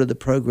that part of the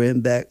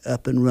program back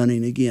up and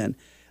running again.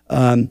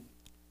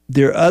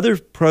 There are other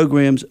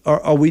programs.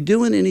 Are we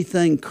doing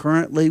anything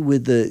currently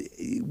with the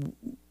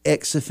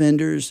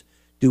ex-offenders?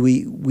 Do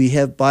we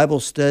have Bible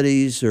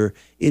studies or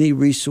any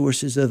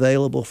resources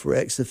available for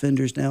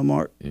ex-offenders now,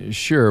 Mark?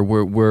 Sure.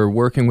 We're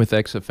working with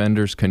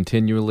ex-offenders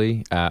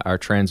continually. Our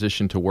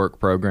Transition to Work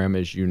program,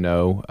 as you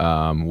know,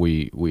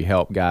 we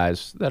help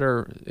guys that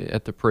are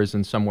at the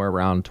prison somewhere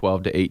around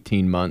 12 to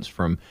 18 months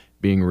from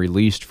being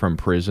released from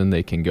prison.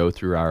 They can go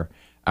through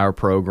our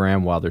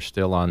program while they're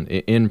still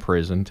in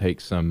prison,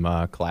 take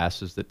some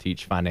classes that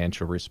teach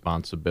financial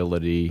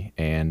responsibility,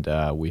 and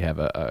we have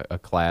a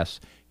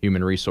class,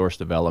 Human Resource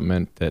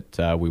Development,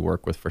 that we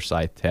work with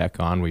Forsyth Tech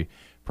on.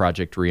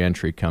 Project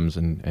Reentry comes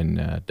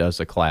and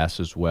does a class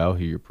as well,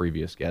 who your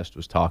previous guest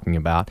was talking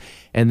about.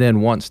 And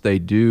then once they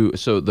do,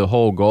 so the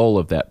whole goal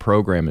of that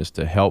program is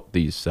to help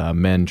these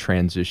men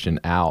transition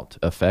out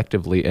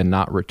effectively and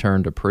not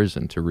return to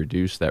prison, to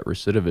reduce that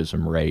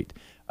recidivism rate.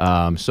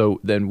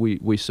 So then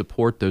we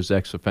support those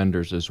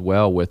ex-offenders as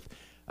well with,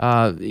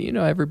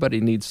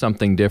 everybody needs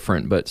something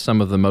different, but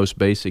some of the most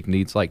basic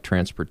needs like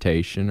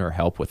transportation or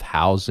help with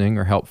housing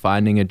or help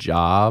finding a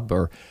job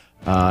or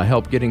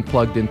help getting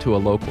plugged into a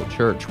local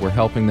church. We're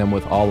helping them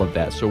with all of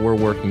that. So we're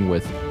working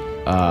with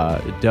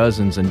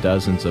dozens and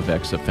dozens of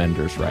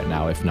ex-offenders right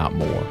now, if not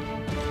more.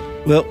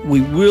 Well,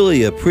 we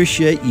really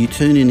appreciate you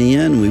tuning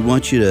in. We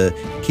want you to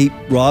keep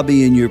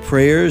Robbie in your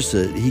prayers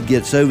that he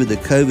gets over the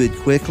COVID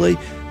quickly.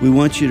 We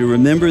want you to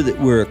remember that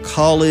we're a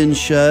call-in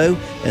show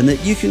and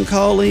that you can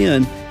call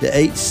in to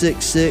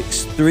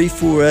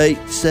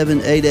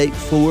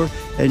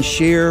 866-348-7884 and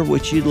share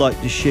what you'd like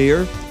to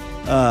share.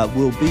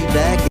 We'll be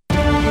back.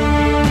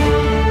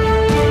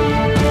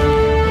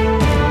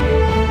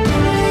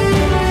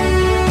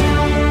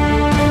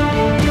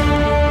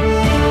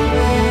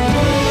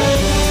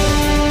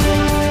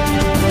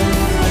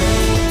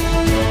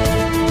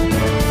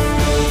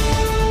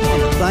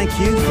 Thank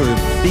you for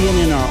being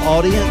in our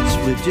audience.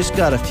 We've just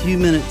got a few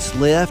minutes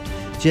left.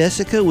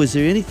 Jessica, was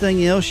there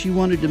anything else you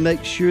wanted to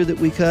make sure that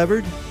we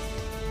covered?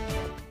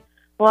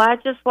 Well, I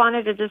just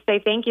wanted to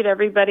say thank you to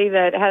everybody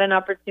that had an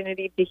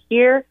opportunity to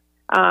hear.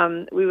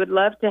 We would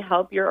love to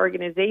help your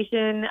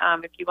organization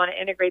if you want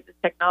to integrate this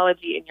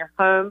technology in your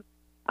home.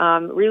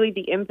 Really,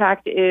 the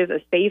impact is a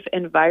safe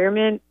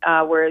environment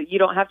where you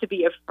don't have to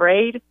be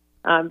afraid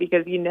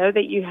because you know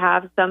that you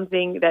have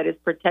something that is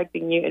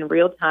protecting you in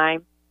real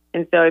time.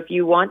 And so if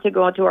you want to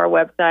go onto our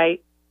website,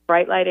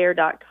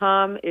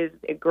 brightlightair.com is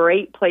a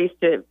great place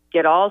to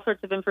get all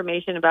sorts of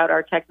information about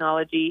our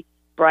technology,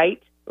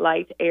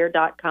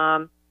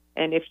 brightlightair.com.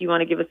 And if you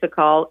want to give us a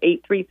call,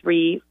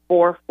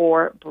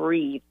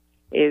 833-44-BREATHE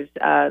is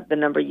the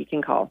number you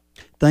can call.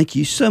 Thank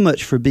you so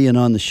much for being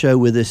on the show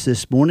with us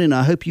this morning.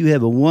 I hope you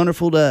have a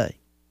wonderful day.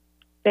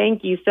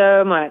 Thank you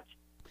so much.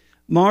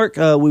 Mark,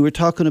 we were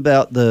talking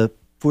about the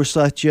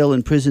Forsyth Jail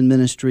and Prison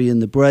Ministry in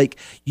the break.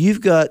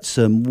 You've got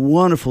some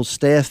wonderful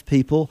staff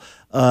people.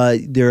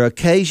 There are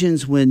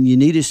occasions when you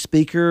need a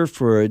speaker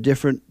for a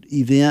different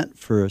event,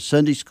 for a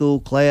Sunday school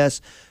class,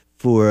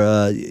 for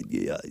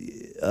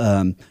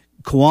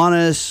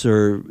Kiwanis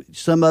or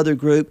some other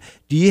group.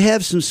 Do you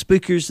have some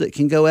speakers that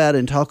can go out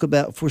and talk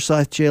about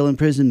Forsyth Jail and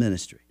Prison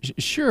Ministry?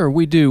 Sure,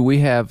 we do. We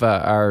have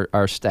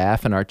our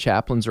staff and our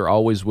chaplains are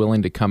always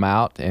willing to come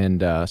out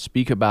and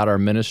speak about our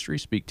ministry,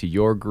 speak to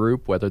your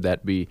group, whether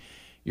that be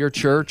your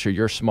church or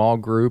your small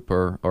group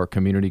or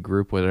community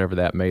group, whatever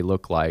that may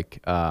look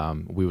like.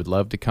 We would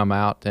love to come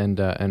out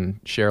and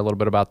share a little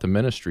bit about the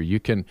ministry.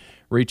 You can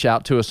reach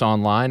out to us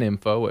online,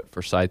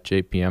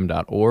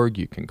 info@forsythjpm.org.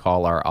 You can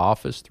call our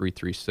office,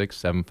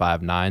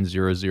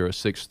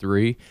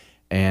 336-759-0063,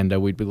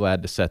 and we'd be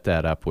glad to set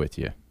that up with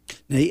you.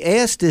 Now, he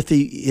asked if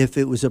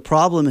it was a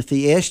problem if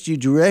he asked you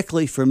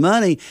directly for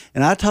money,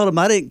 and I told him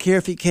I didn't care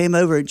if he came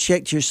over and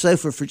checked your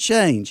sofa for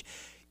change.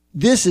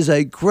 This is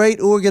a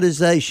great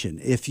organization.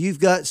 If you've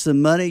got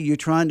some money, you're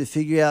trying to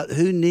figure out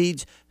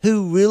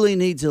who really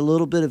needs a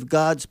little bit of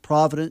God's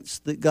providence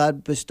that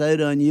God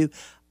bestowed on you,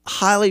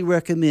 highly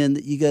recommend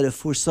that you go to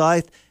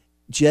Forsyth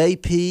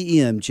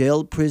JPM,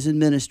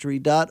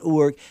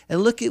 jailprisonministry.org,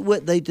 and look at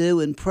what they do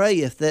and pray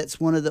if that's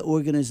one of the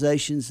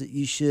organizations that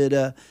you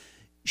should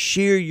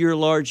share your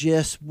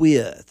largesse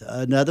with.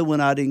 Another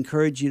one I'd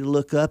encourage you to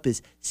look up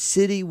is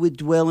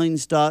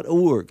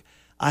citywithdwellings.org.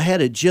 I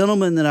had a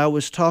gentleman that I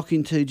was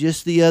talking to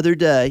just the other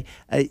day,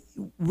 a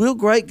real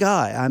great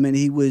guy. I mean,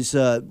 he was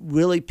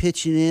really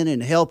pitching in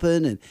and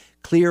helping and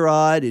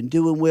clear-eyed and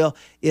doing well.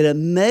 It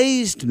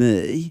amazed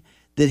me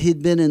that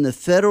he'd been in the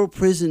federal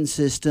prison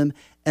system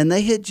and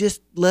they had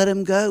just let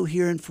him go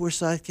here in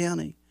Forsyth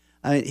County.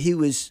 I mean, he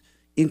was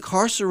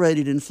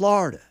incarcerated in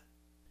Florida.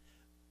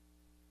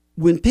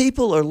 When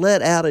people are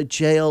let out of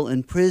jail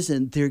and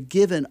prison, they're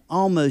given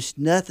almost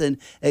nothing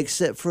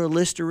except for a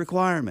list of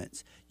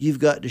requirements. You've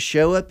got to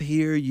show up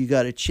here. You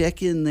got to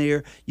check in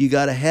there. You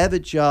got to have a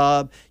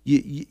job.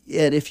 And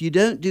if you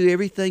don't do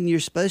everything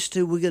you're supposed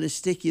to, we're going to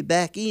stick you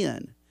back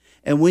in.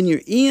 And when you're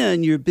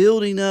in, you're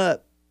building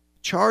up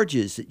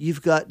charges that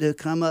you've got to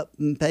come up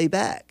and pay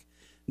back.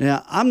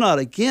 Now, I'm not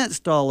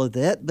against all of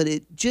that, but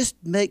it just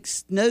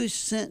makes no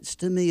sense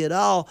to me at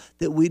all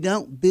that we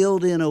don't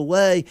build in a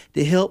way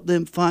to help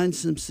them find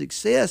some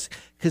success,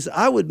 because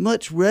I would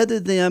much rather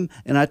them,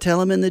 and I tell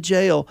them in the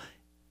jail,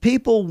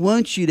 people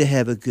want you to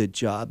have a good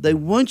job. They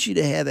want you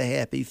to have a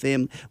happy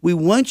family. We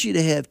want you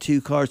to have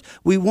 2 cars.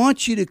 We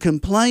want you to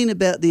complain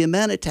about the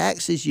amount of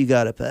taxes you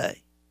got to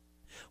pay.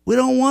 We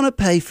don't want to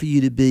pay for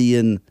you to be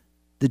in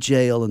the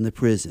jail and the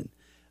prison.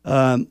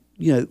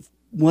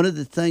 One of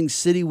the things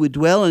City with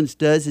Dwellings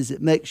does is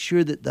it makes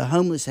sure that the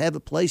homeless have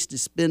a place to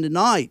spend a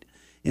night.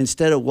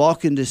 Instead of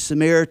walking to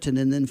Samaritan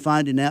and then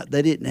finding out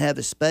they didn't have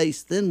a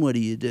space, then what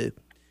do?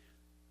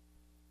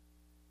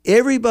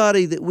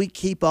 Everybody that we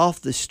keep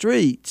off the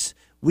streets,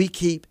 we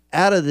keep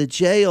out of the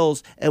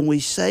jails, and we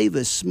save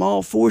a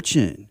small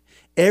fortune.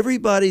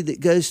 Everybody that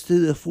goes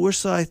through the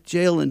Forsyth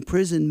Jail and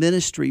Prison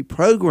Ministry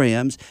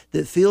programs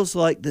that feels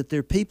like that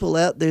there are people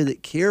out there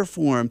that care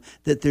for them,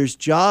 that there's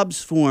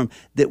jobs for them,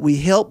 that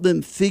we help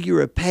them figure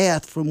a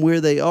path from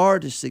where they are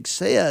to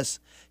success,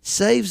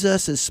 saves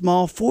us a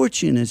small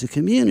fortune as a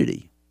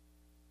community.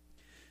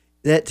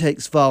 That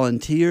takes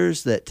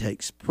volunteers, that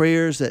takes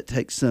prayers, that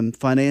takes some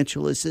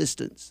financial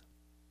assistance.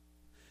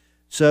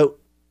 So,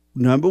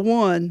 number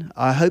one,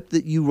 I hope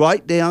that you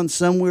write down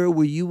somewhere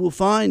where you will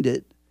find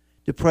it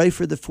to pray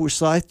for the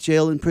Forsyth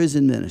Jail and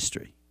Prison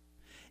Ministry.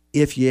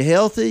 If you're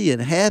healthy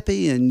and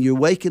happy and you're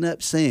waking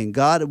up saying,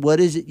 God, what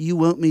is it you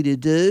want me to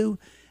do?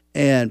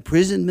 And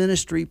prison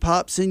ministry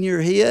pops in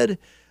your head,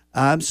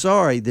 I'm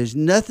sorry, there's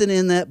nothing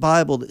in that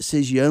Bible that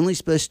says you're only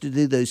supposed to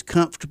do those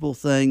comfortable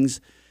things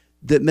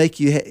that make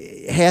you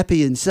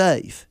happy and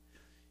safe.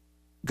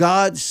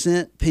 God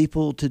sent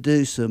people to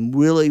do some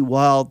really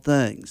wild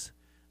things.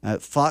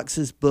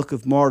 Fox's Book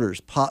of Martyrs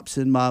pops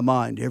in my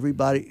mind.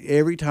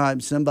 Every time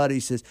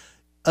somebody says,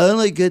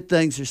 only good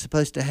things are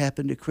supposed to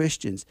happen to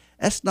Christians.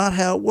 That's not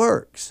how it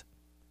works.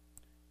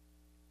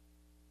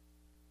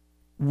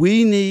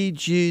 We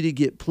need you to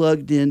get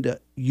plugged into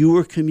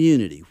your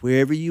community,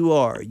 wherever you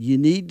are. You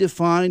need to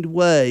find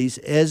ways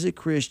as a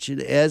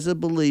Christian, as a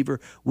believer,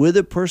 with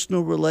a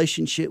personal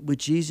relationship with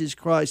Jesus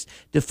Christ,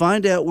 to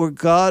find out where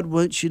God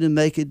wants you to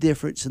make a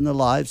difference in the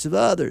lives of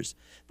others.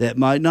 That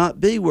might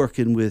not be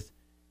working with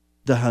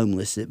the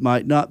homeless. It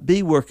might not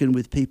be working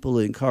with people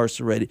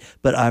incarcerated.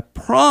 But I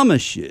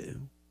promise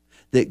you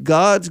that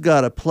God's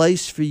got a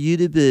place for you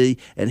to be,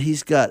 and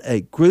He's got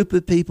a group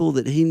of people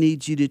that He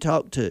needs you to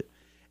talk to.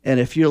 And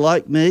if you're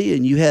like me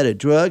and you had a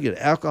drug and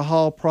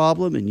alcohol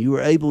problem and you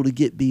were able to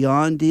get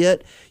beyond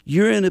it,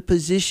 you're in a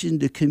position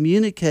to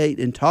communicate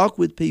and talk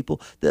with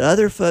people that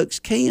other folks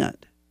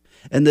can't.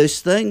 And those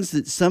things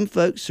that some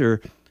folks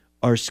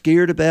are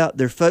scared about,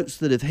 they're folks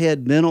that have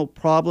had mental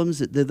problems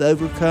that they've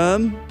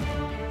overcome.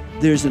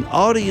 There's an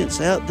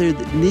audience out there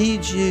that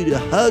needs you to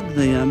hug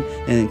them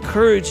and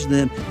encourage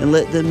them and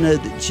let them know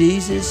that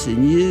Jesus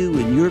and you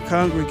and your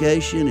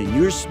congregation and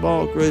your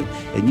small group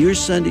and your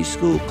Sunday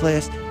school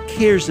class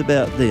cares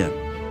about them.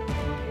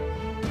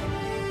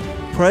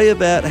 Pray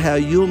about how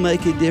you'll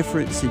make a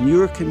difference in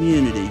your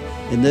community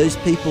and those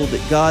people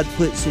that God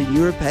puts in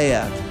your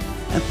path,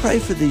 and pray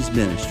for these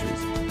ministries.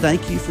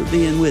 Thank you for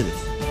being with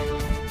us.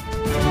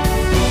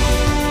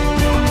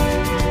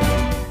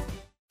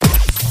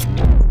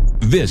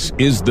 This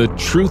is the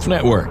Truth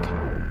Network.